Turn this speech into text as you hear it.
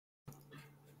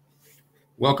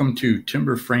Welcome to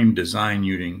timber frame design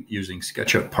using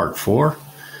SketchUp Part 4.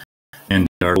 And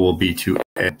our goal will be to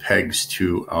add pegs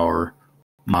to our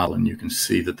model. And you can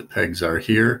see that the pegs are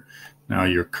here. Now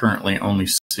you're currently only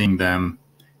seeing them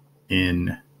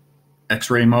in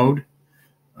X-ray mode.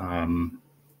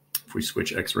 If we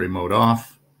switch X-ray mode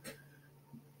off,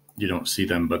 you don't see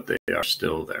them, but they are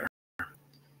still there.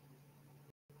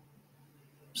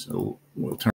 So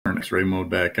we'll turn X-ray mode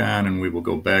back on and we will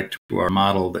go back to our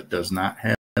model that does not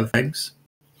have pegs.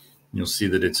 You'll see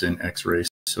that it's in X-ray,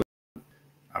 so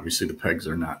obviously the pegs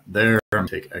are not there. I'm going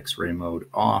to take X-ray mode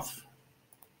off.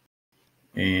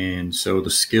 And so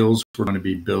the skills we're going to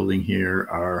be building here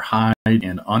are hide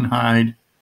and unhide,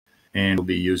 and we'll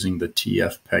be using the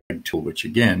TF peg tool, which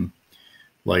again,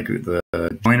 like the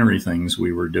joinery things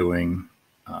we were doing,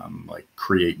 like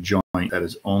create joint, that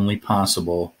is only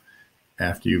possible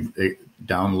after you've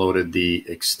downloaded the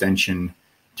extension,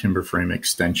 timber frame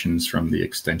extensions from the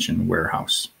extension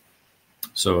warehouse.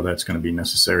 So that's going to be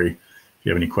necessary. If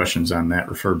you have any questions on that,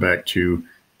 refer back to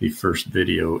the first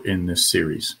video in this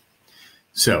series.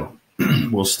 So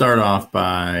we'll start off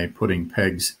by putting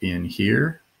pegs in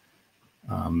here.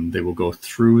 They will go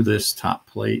through this top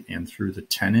plate and through the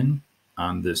tenon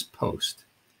on this post.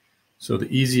 So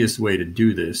the easiest way to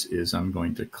do this is I'm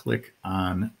going to click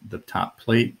on the top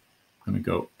plate. I'm going to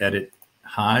go edit,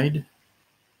 hide,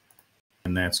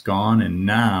 and that's gone. And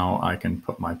now I can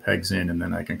put my pegs in and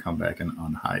then I can come back and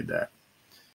unhide that.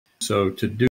 So to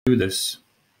do this,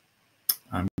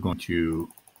 I'm going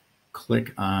to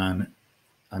click on,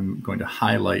 I'm going to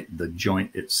highlight the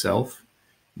joint itself,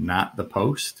 not the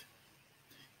post.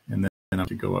 And then I'm going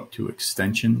to go up to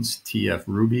extensions, TF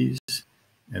rubies,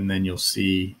 and then you'll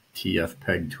see TF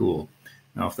peg tool.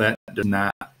 Now, if that does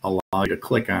not allow you to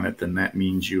click on it, then that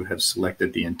means you have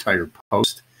selected the entire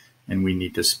post, and we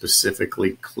need to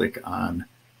specifically click on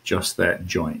just that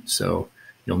joint. So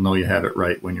you'll know you have it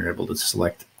right when you're able to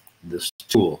select this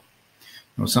tool.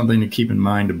 Now, something to keep in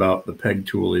mind about the peg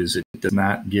tool is it does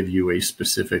not give you a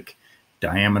specific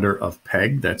diameter of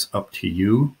peg. That's up to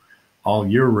you. All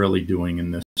you're really doing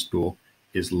in this tool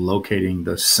is locating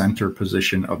the center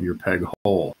position of your peg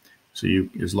hole. So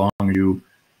as long as you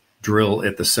drill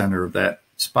at the center of that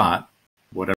spot,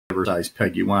 whatever size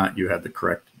peg you want, you have the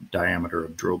correct diameter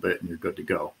of drill bit and you're good to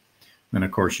go. Then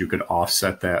of course you could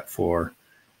offset that for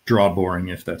draw boring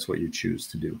if that's what you choose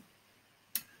to do.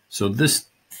 So this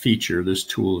feature, this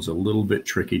tool is a little bit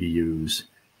tricky to use.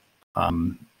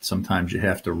 Sometimes you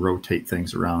have to rotate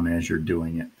things around as you're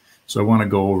doing it. So I want to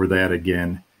go over that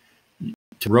again.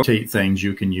 To rotate things,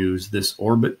 you can use this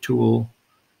orbit tool,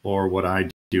 or what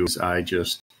I do is I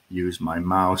just use my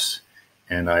mouse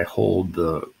and I hold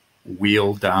the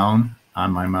wheel down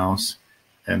on my mouse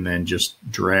and then just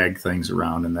drag things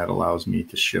around, and that allows me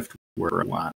to shift where I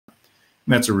want.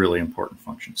 And that's a really important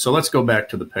function. So let's go back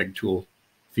to the peg tool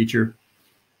feature.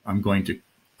 I want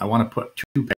to put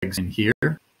two pegs in here,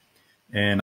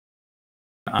 and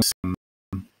I'm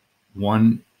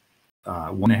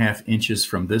 1.5 inches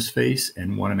from this face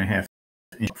and 1.5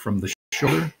 inches from the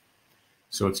shoulder.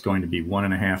 So it's going to be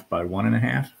 1.5 by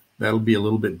 1.5. That'll be a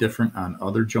little bit different on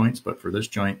other joints, but for this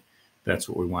joint, that's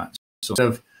what we want. So instead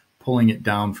of pulling it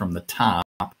down from the top,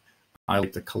 I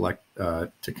like to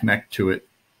connect to it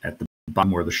at the bottom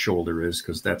where the shoulder is,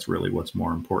 because that's really what's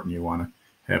more important. You want to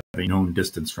have a known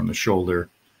distance from the shoulder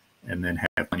and then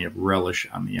have plenty of relish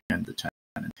on the end of the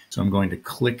tenon. So I'm going to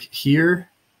click here,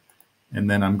 and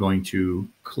then I'm going to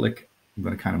click, I'm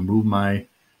going to kind of move my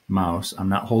mouse. I'm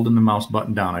not holding the mouse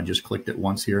button down. I just clicked it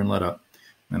once here and let up.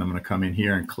 Then I'm going to come in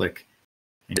here and click,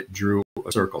 and it drew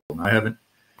a circle. Now, I haven't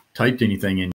typed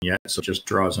anything in yet, so it just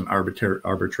draws an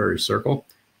arbitrary circle.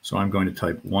 So I'm going to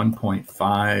type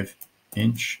 1.5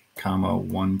 inch, comma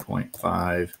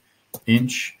 1.5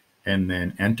 inch, and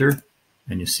then enter.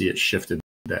 And you see it shifted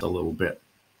that a little bit.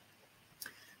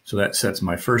 So that sets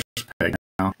my first peg.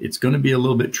 Now, it's going to be a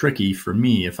little bit tricky for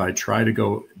me if I try to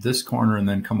go this corner and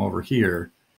then come over here.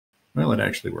 Well, it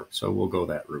actually works, so we'll go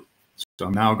that route. So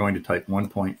I'm now going to type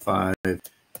 1.5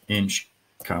 inch,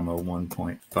 comma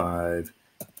 1.5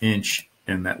 inch,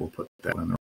 and that will put that on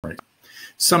the right.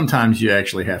 Sometimes you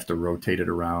actually have to rotate it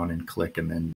around and click, and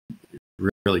then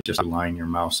really just line your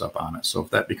mouse up on it. So if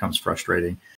that becomes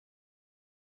frustrating,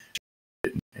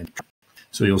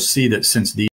 so you'll see that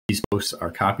since these posts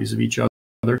are copies of each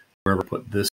other, wherever I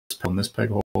put this on this peg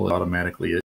hole,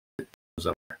 automatically it goes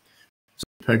up there. So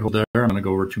peg hole there, I'm going to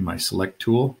go over to my select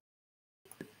tool,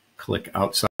 click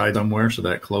outside somewhere, so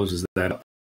that closes that up,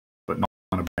 but not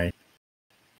on my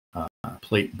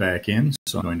plate back in.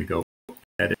 So I'm going to go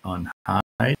edit,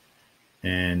 unhide,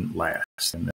 and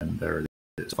last, and then there it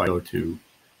is. If I go to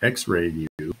X-ray view,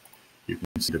 you can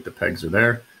see that the pegs are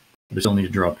there. But I still need to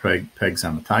draw pegs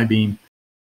on the tie beam.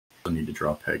 I still need to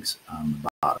draw pegs on the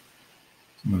bottom.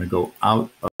 So I'm going to go out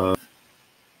of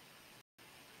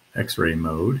X-ray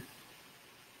mode,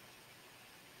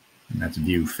 and that's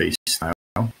view face style.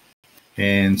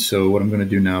 And so what I'm going to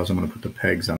do now is I'm going to put the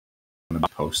pegs on the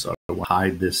post. So I will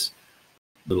hide this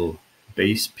little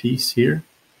base piece here.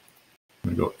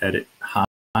 I'm going to go edit,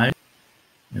 hide,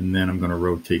 and then I'm going to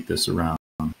rotate this around.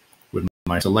 With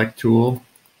my select tool,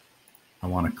 I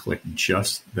want to click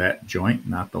just that joint,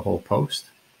 not the whole post.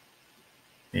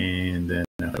 And then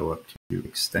I'll go up to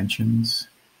extensions,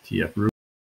 TF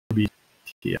Ruby,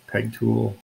 TF Peg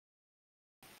tool,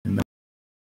 and then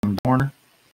on the corner.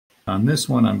 On this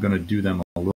one, I'm going to do them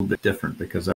a little bit different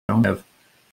because I don't have,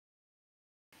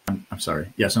 I'm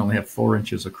sorry, yes, I only have 4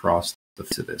 inches across the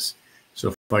face of this. So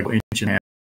if I go inch and a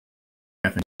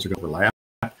half inches overlap,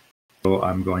 so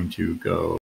I'm going to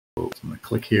go, I'm going to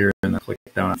click here and then click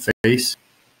down on face,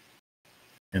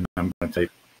 and I'm going to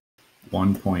type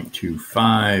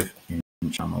 1.25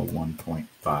 inch on the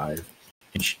 1.5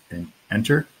 inch and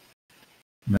enter.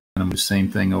 And then I'm the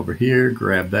same thing over here,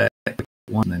 grab that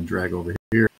one, and then drag over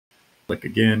here, click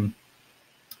again,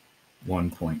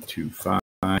 1.25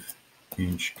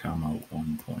 inch, comma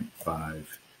 1.5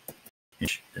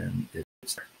 inch, and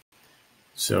it's there.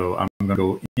 So I'm going to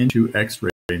go into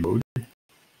X-ray mode,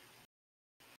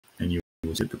 and you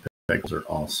will see that the pegs are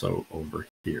also over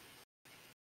here.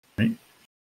 Right?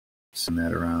 Send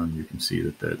that around, you can see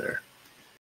that they're there.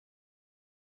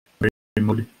 X-ray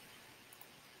mode.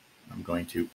 I'm going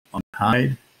to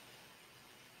unhide,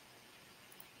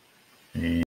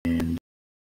 and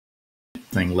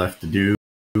thing left to do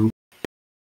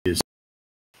is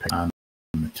on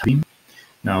the tie beam.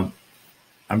 Now,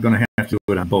 I'm going to have to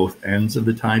do it on both ends of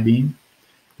the tie beam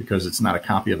because it's not a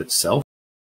copy of itself.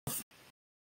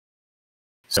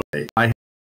 So I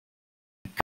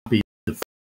copied the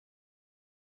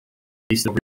face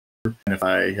over here, and if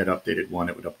I had updated one,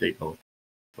 it would update both.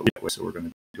 So we're going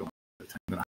to do it. I'm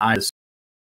going to hide this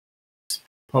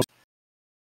post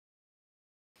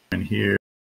in here.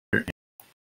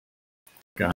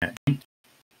 Got it.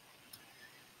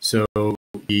 So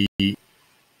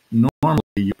normally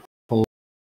you pull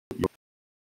your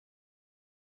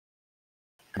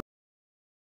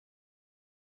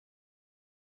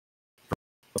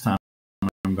time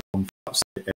I'm going outside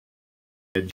the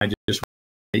edge. I just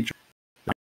make sure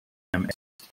I'm at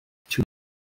 2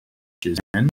 inches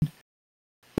in,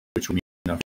 which will be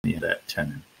enough to need that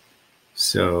tenon.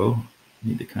 So I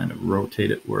need to kind of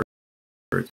rotate it where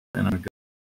it's, and I'm going to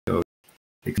go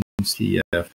TF.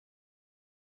 I'm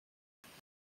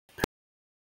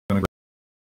going to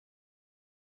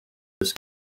this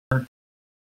corner.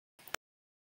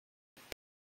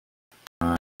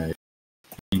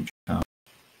 Inch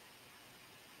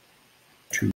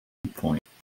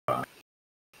 2.5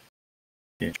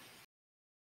 inch.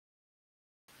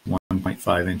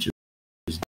 1.5 inches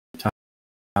top,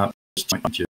 2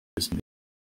 inches.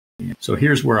 So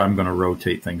here's where I'm going to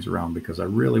rotate things around because I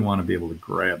really want to be able to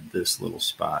grab this little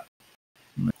spot.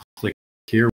 I'm going to click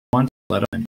here once, let up,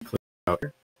 and click out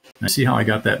here. And see how I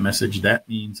got that message? That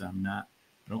means I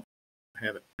don't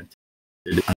have it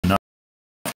enough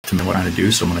to know what I'm going to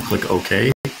do. So I'm going to click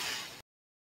OK. I'm going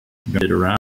to get it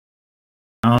around.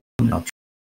 And I'll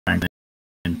try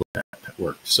and put that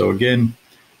work. So again,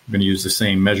 I'm going to use the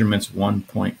same measurements: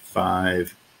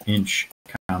 1.5 inch,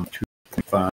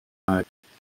 2.5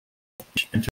 inch,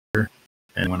 enter.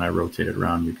 And when I rotate it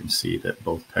around, you can see that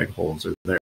both peg holes are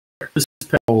there. This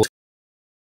peg hole is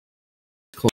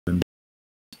close, and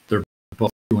they're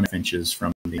both 2.5 inches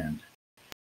from the end.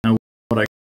 Now, what I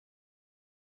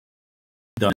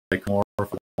done, like more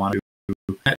if I want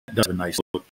to, that does a nice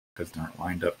look because they aren't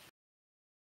lined up.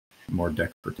 More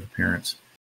decorative appearance.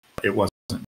 It wasn't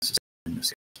necessary in this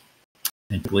case.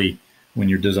 And typically, when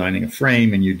you're designing a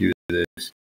frame and you do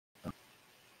this,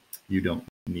 you don't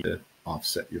need to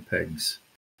offset your pegs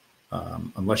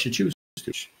unless you choose to,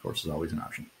 which of course is always an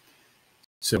option.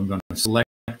 So I'm going to select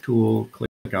tool, click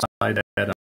outside that,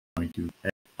 I'm going to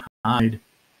hide.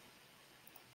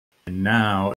 And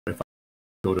now if I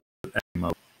go to edit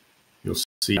mode, you'll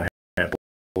see I have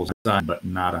holes inside, but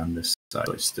not on this side.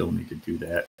 So I still need to do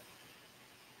that.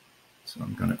 So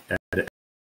I'm going to edit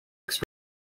X-ray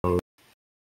mode.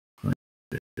 I'm going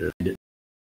to edit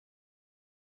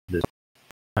this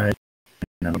side,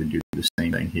 and I'm going to do the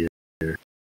same thing here.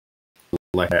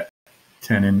 Select that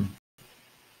tenon,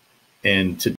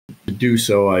 and to do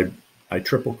so, I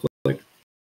triple click,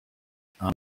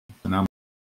 and I'm going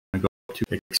to go to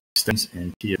extends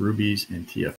and TF Rubies and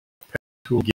TF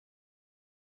Tool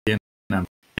again. I'm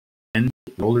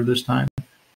older this time. I'm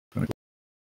going to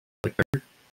click there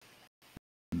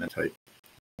and then type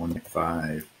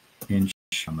 1.5 inch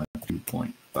on the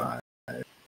 2.5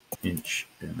 inch,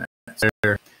 and that's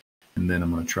there. And then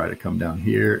I'm going to try to come down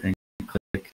here and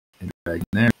click and drag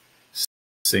in there.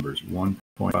 Same numbers,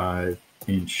 1.5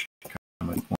 inch,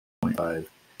 2.5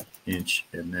 inch,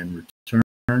 and then return.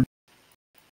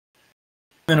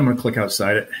 Then I'm going to click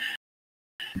outside it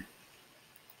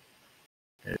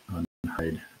and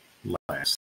unhide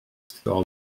last. So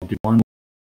I'll do one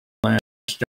last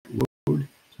load to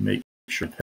make sure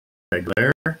the peg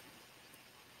there.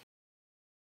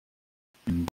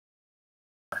 And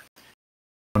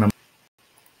when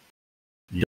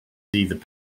you see the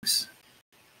pegs,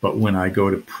 but when I go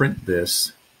to print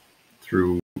this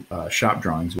through shop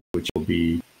drawings, which will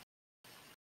be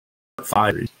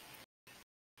 5,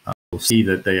 we'll see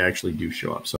that they actually do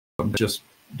show up. So I'm just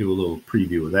do a little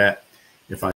preview of that.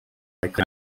 If I click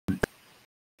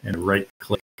and right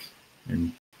click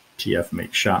and TF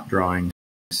make shop drawings,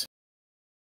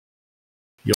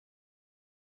 you'll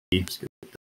see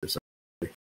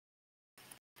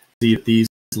that these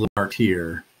little marks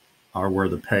here are where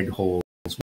the peg holes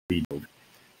will be.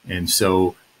 And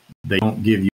so they don't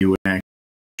give you an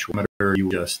actual measure. You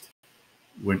just,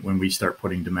 when we start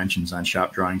putting dimensions on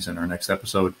shop drawings in our next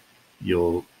episode,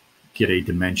 you'll get a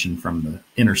dimension from the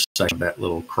intersection of that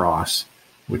little cross,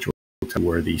 which will tell you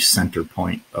where the center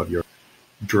point of your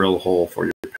drill hole for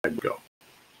your peg will go.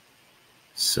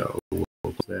 So we'll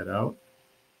close that out.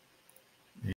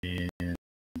 And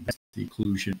that's the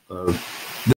conclusion of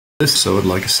this episode.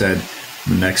 Like I said,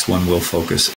 the next one will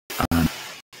focus on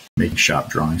making shop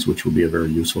drawings, which will be a very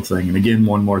useful thing. And again,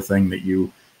 one more thing that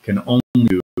you can only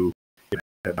do if you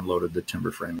have downloaded the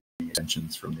timber framing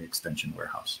extensions from the extension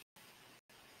warehouse.